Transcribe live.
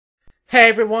Hey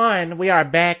everyone, we are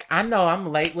back. I know I'm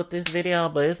late with this video,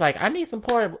 but it's like I need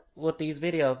support with these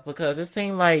videos because it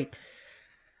seems like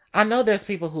I know there's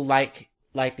people who like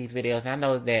these videos. I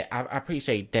know that I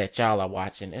appreciate that y'all are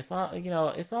watching. It's not,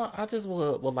 it's not. I just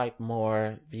would like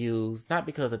more views, not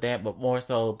because of that, but more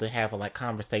so to have like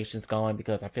conversations going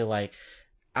because I feel like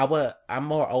I'm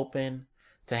more open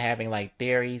to having like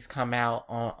theories come out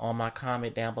on my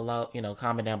comment down below,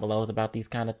 comment down below about these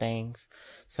kind of things.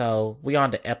 So we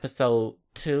on to episode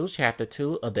 2, chapter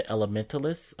 2 of the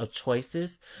Elementalists of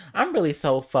Choices. I'm really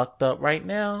so fucked up right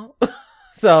now.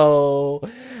 So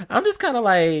I'm just kind of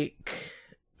like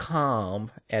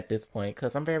calm at this point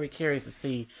because I'm very curious to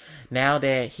see now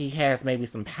that he has maybe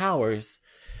some powers,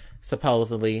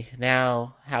 supposedly,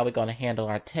 now how we're going to handle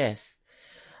our tests.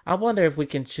 I wonder if we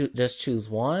can just choose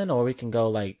one, or we can go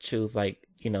like choose like,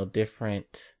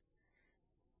 different,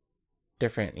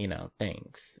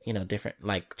 things, different,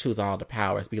 like choose all the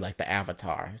powers, be like the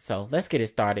avatar. So let's get it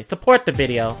started. Support the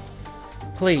video,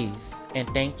 please. And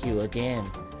thank you again.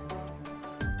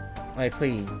 Like,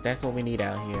 please, that's what we need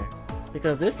out here.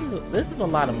 Because this is a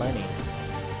lot of money.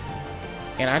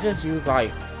 And I just use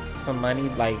like some money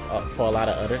like for a lot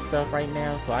of other stuff right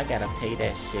now. So I gotta pay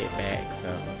that shit back,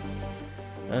 so.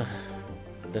 Ugh,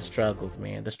 the struggles,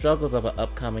 man. The struggles of an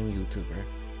upcoming YouTuber.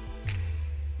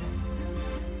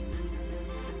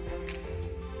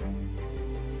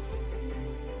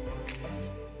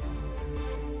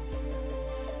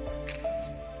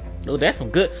 Oh, that's some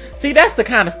good. See, that's the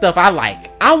kind of stuff I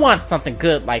like. I want something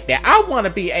good like that. I want to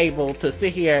be able to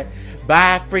sit here,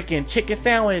 buy a freaking chicken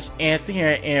sandwich, and sit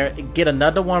here and get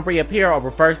another one reappear or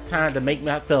reverse time to make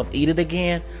myself eat it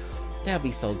again. That'd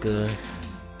be so good.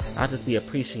 I'll just be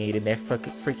appreciating that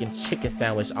freaking chicken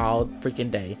sandwich all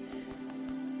freaking day.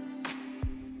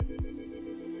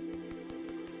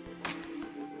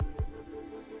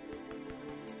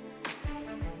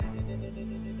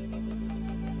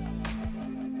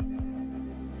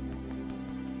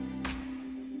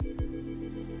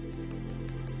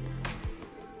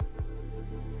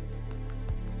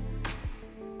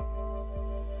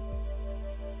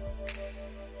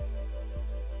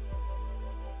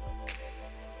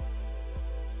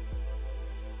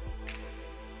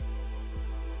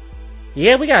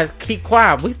 Yeah, we gotta keep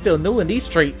quiet. We still new in these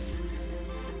streets.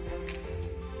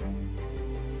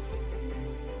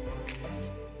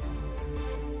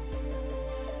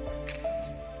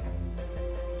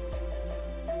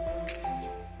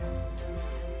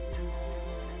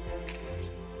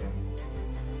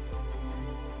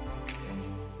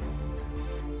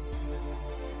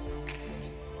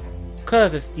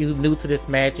 Cause you new to this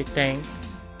magic thing.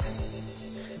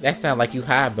 That sound like you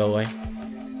high, boy.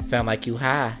 Sound like you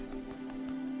high.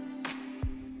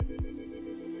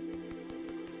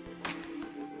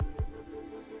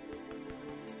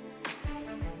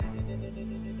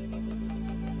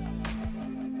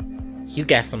 You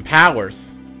got some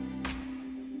powers.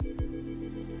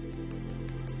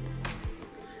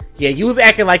 Yeah, you was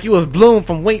acting like you was Bloom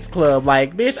from Winx Club.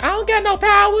 Like, bitch, I don't got no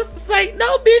powers. It's like,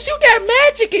 no, bitch, you got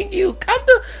magic in you. Come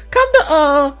to,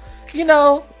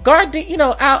 Garden,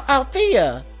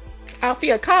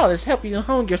 Althea College, help you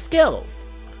hone your skills.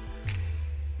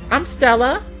 I'm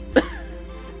Stella.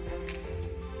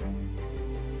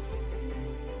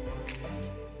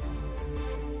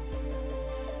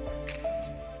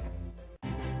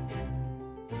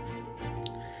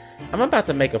 I'm about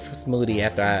to make a smoothie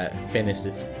after I finish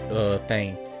this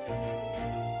thing.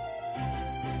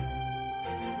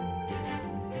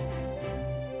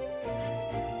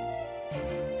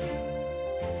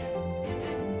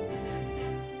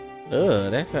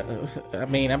 Ugh,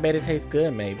 I bet it tastes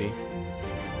good, maybe.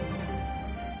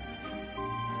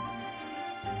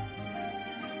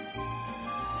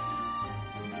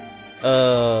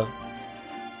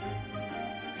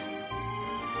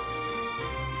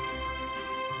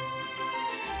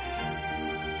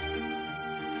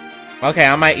 Okay,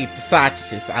 I might eat the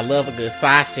sausages. I love a good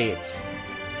sausage.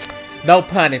 No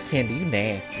pun intended. You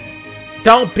nasty.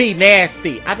 Don't be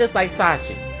nasty. I just like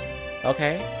sausage.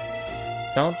 Okay?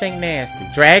 Don't think nasty.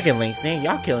 Dragon links. Man,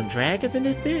 y'all killing dragons in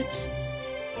this bitch?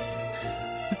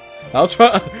 I'll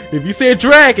try. If you said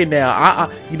dragon now,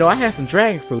 I had some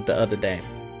dragon fruit the other day.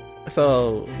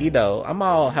 So, I'm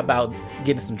all about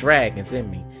getting some dragons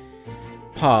in me.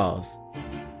 Pause.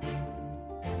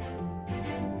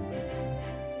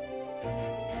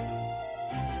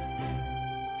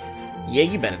 Yeah,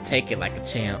 you better take it like a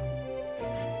champ.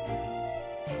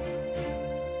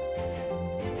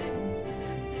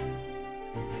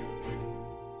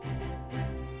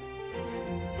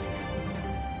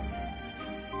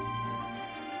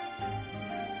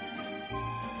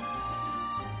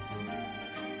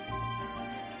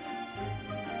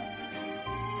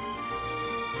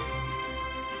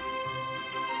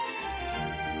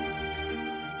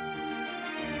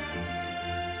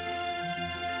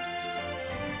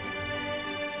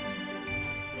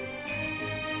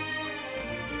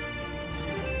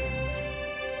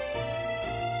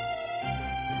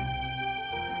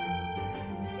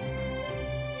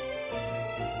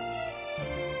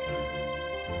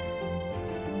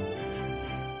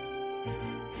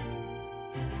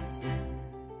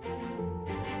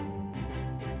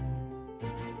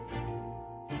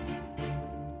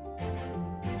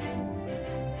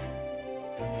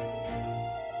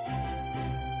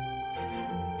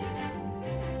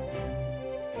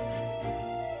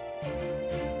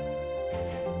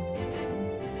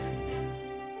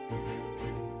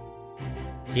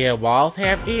 Yeah, walls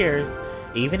have ears.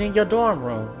 Even in your dorm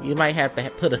room, you might have to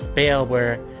put a spell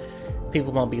where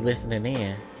people won't be listening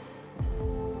in.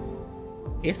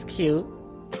 It's cute.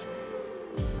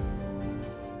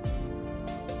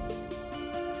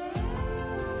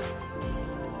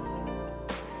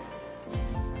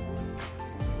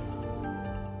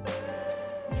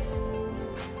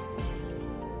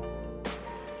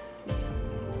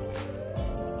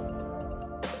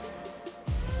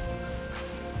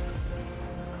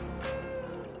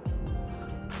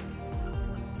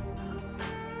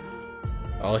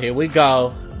 Oh, here we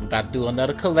go. We're about to do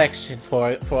another collection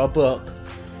for a book.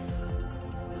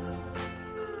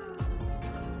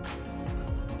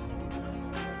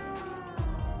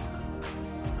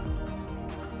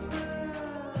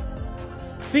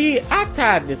 See, I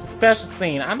tied this special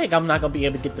scene. I think I'm not gonna be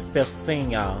able to get the special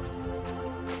scene, y'all.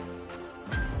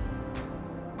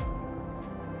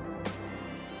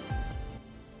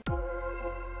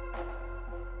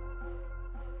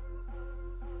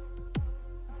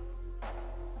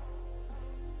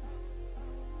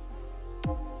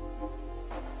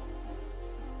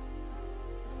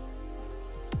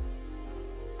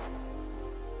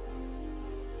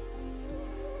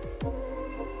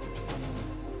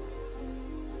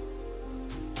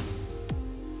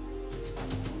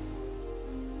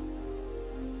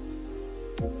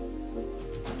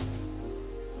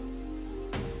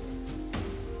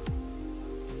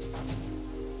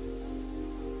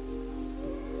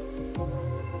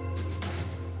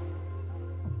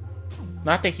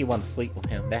 No, I think he wanted to sleep with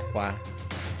him. That's why.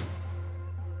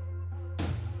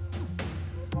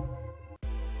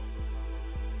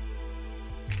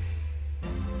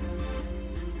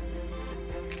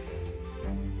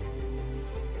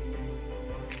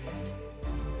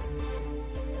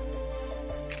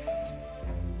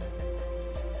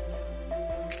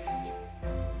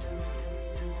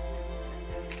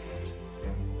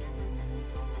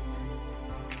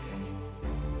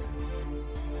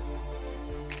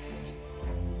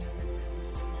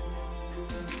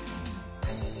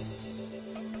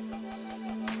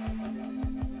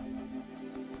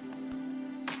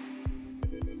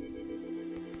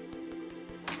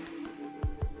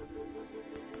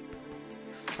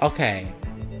 Okay.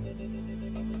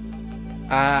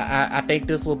 I think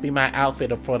this will be my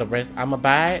outfit for the rest. I'm gonna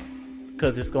buy it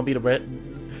because it's gonna be the rest.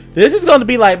 This is gonna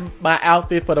be like my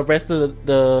outfit for the rest of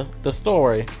the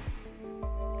story.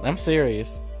 I'm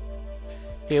serious.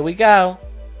 Here we go.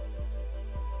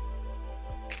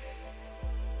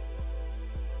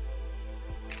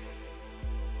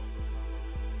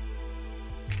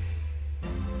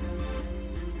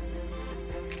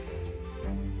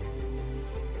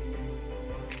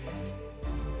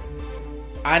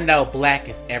 I know black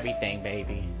is everything,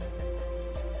 baby.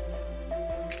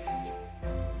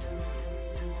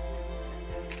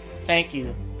 Thank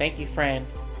you. Thank you, friend.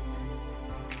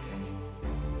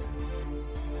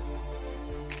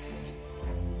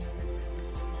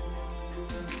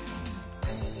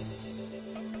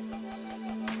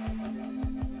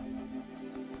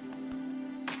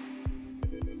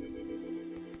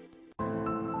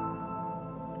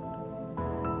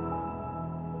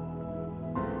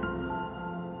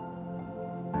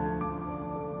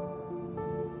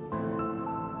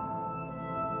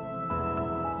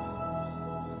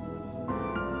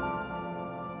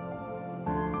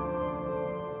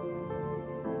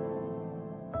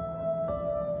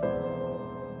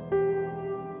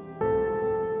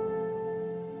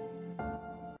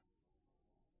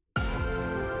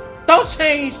 Don't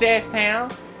change that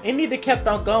sound. It need to kept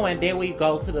on going. Then we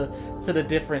go to the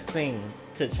different scene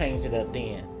to change it up.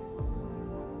 Then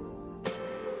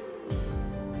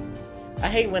I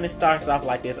hate when it starts off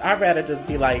like this. I'd rather just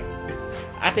be like,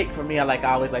 I think for me,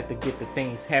 I always like to get the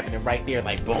things happening right there.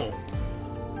 Like boom,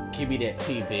 give me that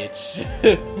tea, bitch.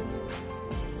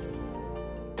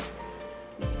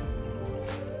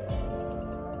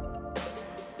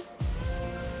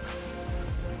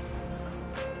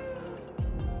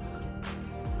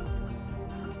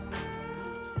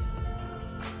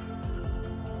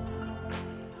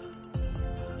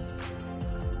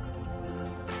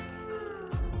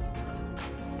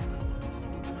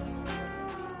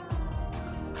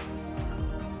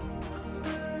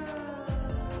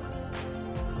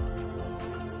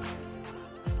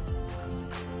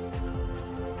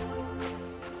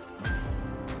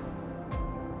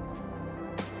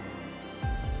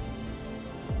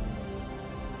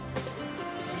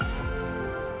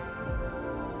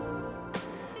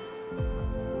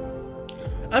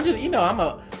 I'm just,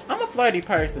 I'm a flirty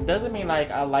person. Doesn't mean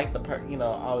like I like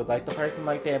always like the person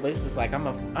like that, but it's just like I'm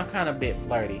kind of a bit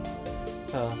flirty,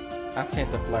 so I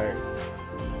tend to flirt.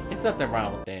 It's There's nothing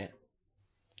wrong with that.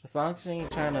 As long as you ain't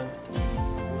trying to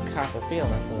cop a feeling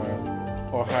for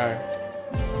him or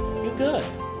her, you good.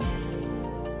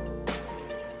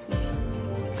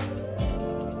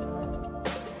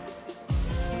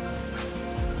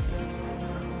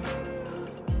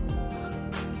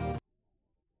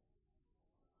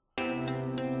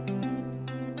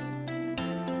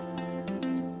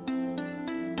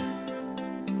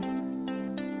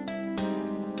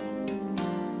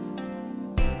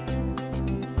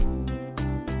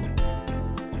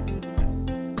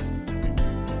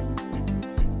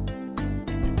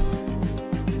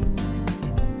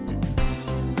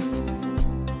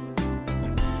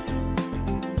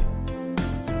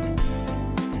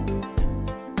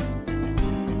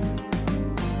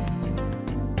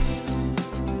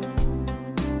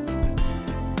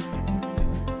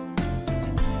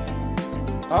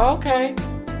 Okay.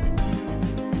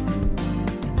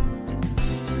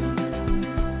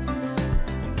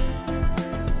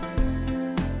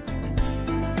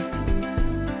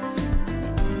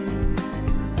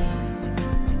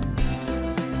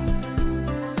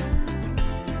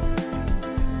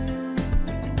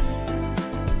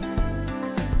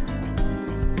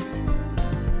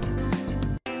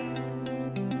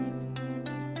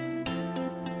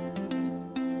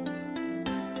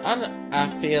 I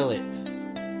feel it.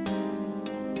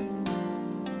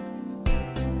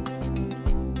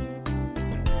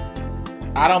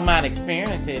 I don't mind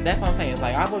experiencing it. That's what I'm saying. It's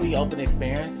like I would be open to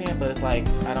experiencing it, but it's like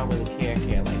I don't really care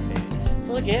like that.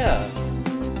 So yeah,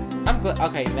 I'm good.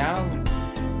 Okay, now,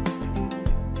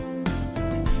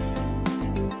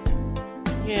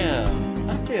 yeah,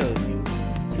 I feel you.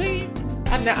 See,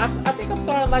 I think I'm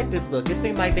starting to like this book. It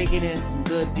seemed like they get in some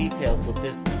good details with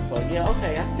this one. So yeah,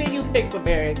 okay, I see you,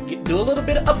 Pixelberry. Do a little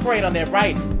bit of upgrade on that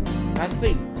writing. I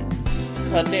see.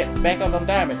 Cutting it back on them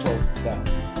diamond choices stuff.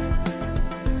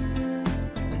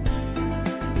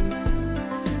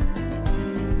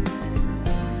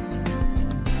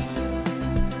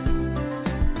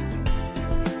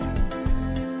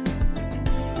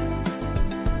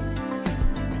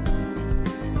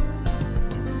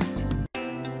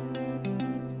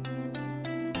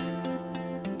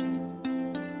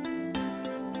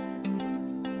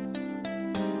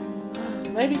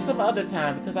 Maybe some other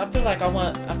time, because I feel like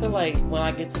when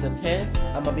I get to the test,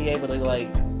 I'm gonna be able to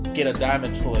like get a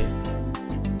diamond choice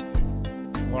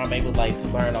where I'm able like to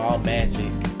learn all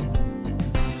magic.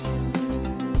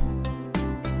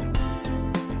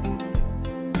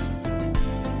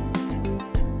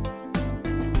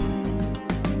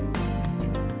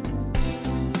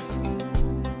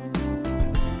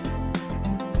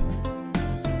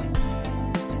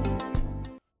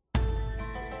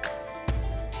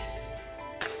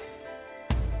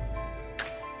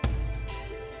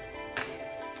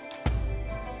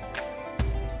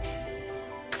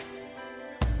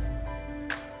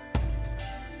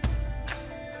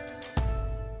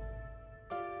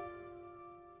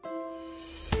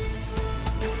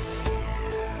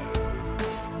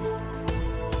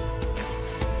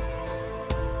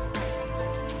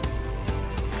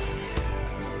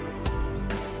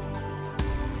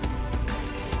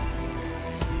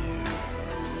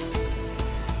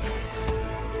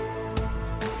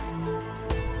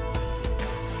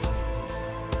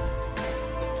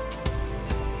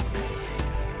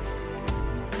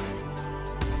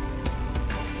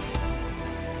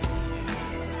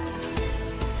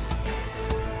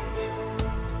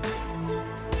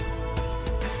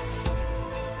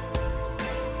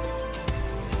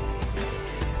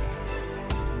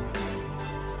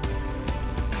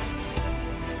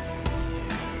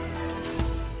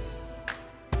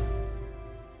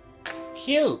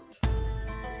 Cute.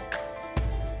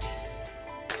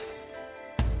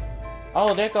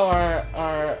 Oh, there go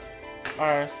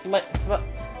our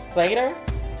Slater?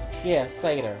 Yeah,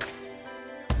 Slater.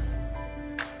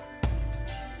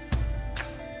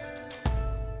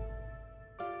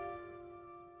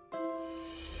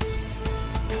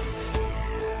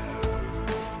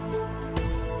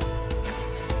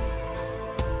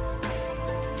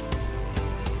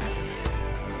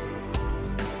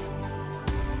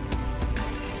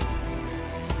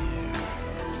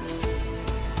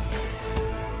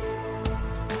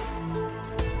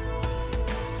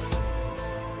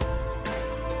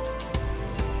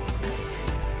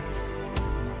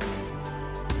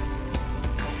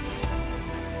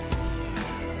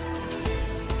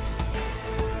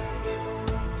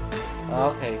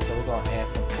 Okay, so we're gonna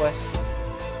ask some questions.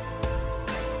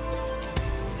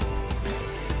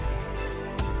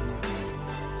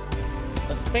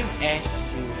 A Sphinx asks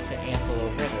you to answer a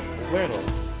riddle.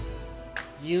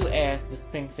 You ask the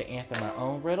Sphinx to answer my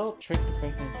own riddle. Trick the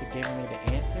Sphinx into giving me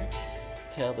the answer.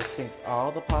 Tell the Sphinx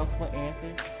all the possible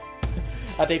answers.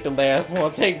 I think the last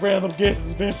one. Take random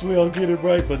guesses. Eventually I'll get it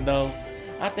right, but no.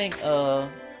 I think, I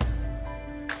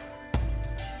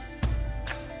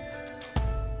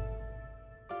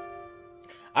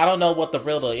don't know what the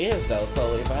riddle is, though.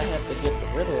 So if I have to get the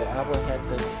riddle, I would have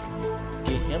to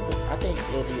get him to... I think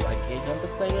it'll be like get him to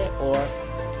say it, or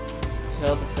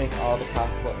tell the Sphinx all the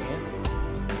possible answers.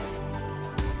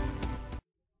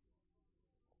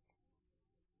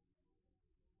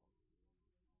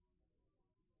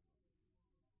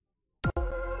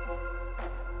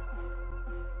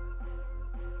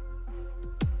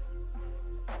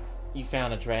 You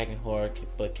found a dragon hoard,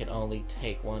 but can only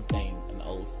take one thing, an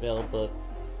old spell book.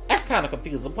 That's kind of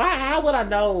confusing. Why? How would I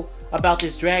know about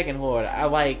this dragon hoard? I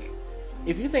like,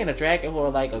 if you saying a dragon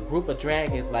hoard, like a group of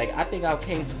dragons, like I think I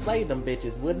came to slay them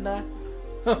bitches, wouldn't I?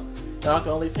 And I can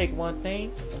only take one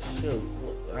thing? Oh, shoot,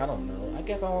 I don't know. I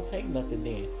guess I won't take nothing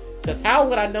then. Cause how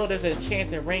would I know there's an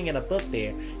enchanted ring in a book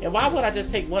there? And why would I just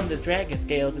take one of the dragon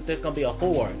scales if there's gonna be a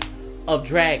horde of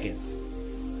dragons?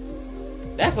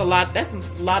 That's a lot. That's a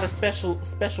lot of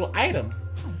special items.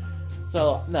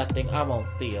 So nothing. I won't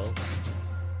steal.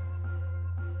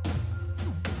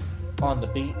 On the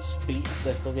beach.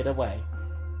 Let's go get away.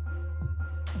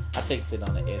 I think sit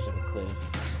on the edge of a cliff.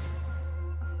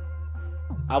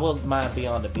 I wouldn't mind being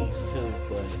on the beach too,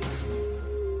 but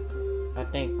I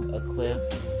think a cliff.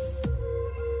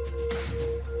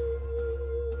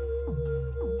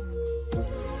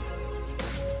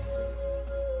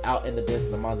 Out in the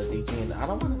distance among the DG. I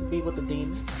don't want to be with the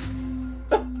demons.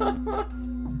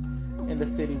 In the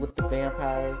city with the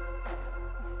vampires.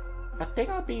 I think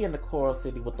I'll be in the Coral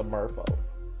City with the merfolk.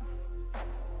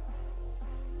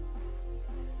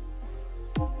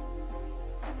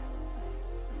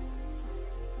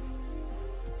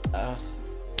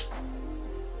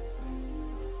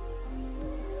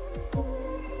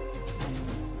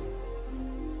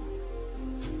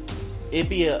 It'd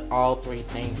be all three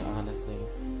things, honestly.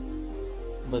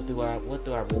 But what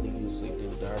do I really usually do?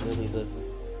 Do I really just...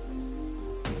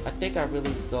 I think I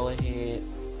really go ahead...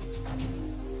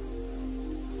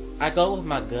 I go with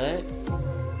my gut.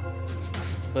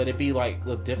 But it'd be like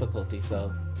with difficulty,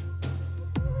 so...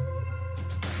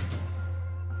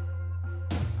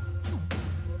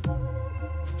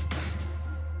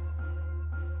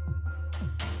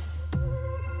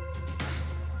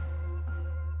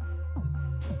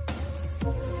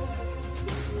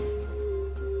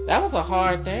 That was a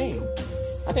hard thing.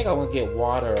 I think I'm gonna get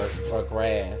water or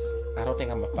grass. I don't think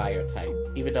I'm a fire type.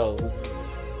 Even though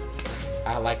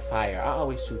I like fire. I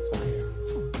always choose fire.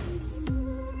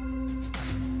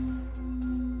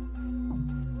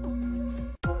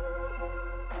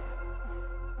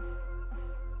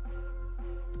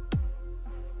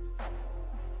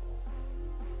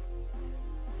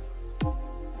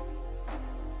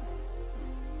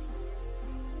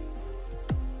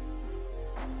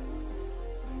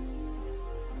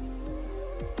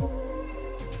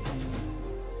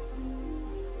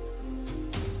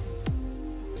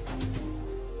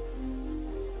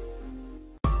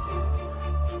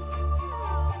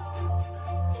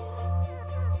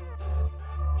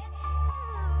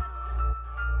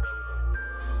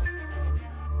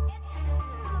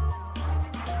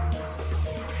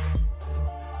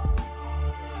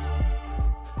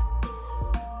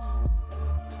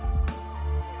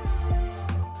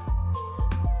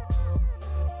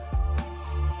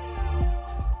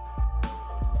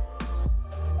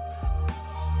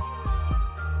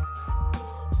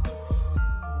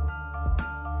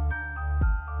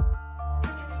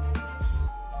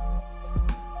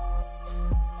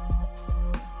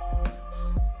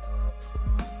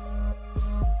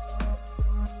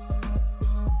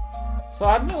 So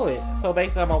I knew it. So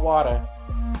basically I'm a water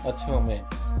attunement.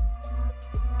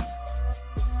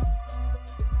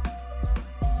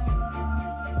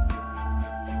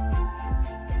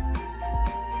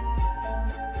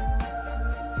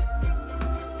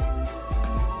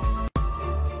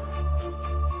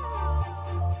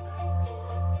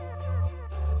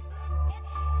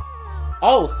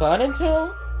 Oh, sun and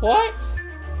tune? What?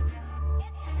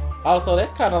 Oh, so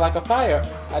that's kind of like a fire.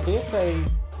 I did say,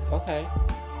 okay.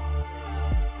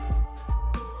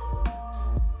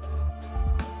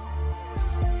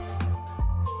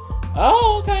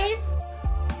 Oh, okay.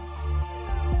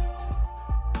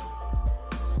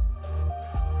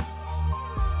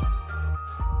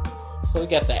 So we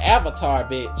got the Avatar,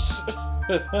 bitch.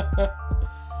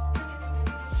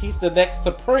 He's the next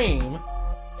Supreme.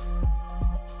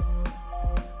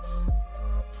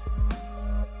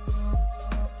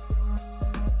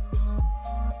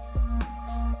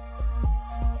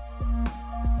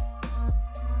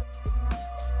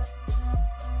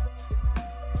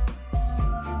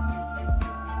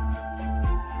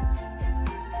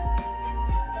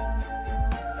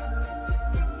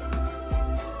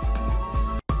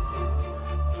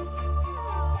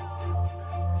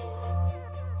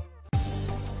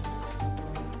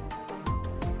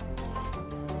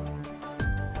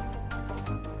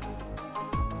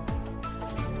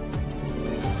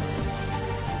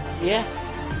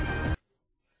 Yes.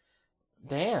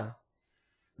 Damn.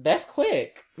 That's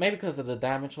quick. Maybe because of the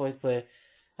diamond choice, but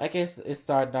I guess it's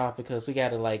starting off because we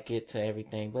gotta like get to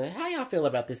everything. But how y'all feel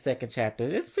about this second chapter?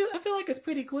 I feel like it's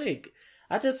pretty quick.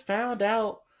 I just found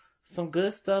out some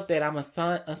good stuff that I'm a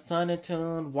sun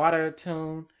attuned, water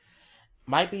attuned.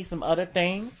 Might be some other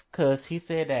things because he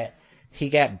said that he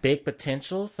got big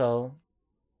potential. So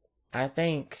I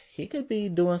think he could be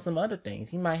doing some other things.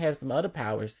 He might have some other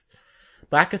powers.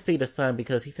 But I could see the sun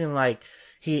because he seemed like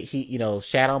he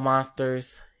shadow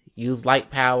monsters use light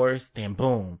powers, then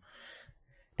boom.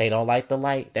 They don't like the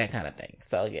light, that kind of thing.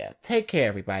 So yeah, take care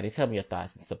everybody. Tell me your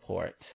thoughts and support.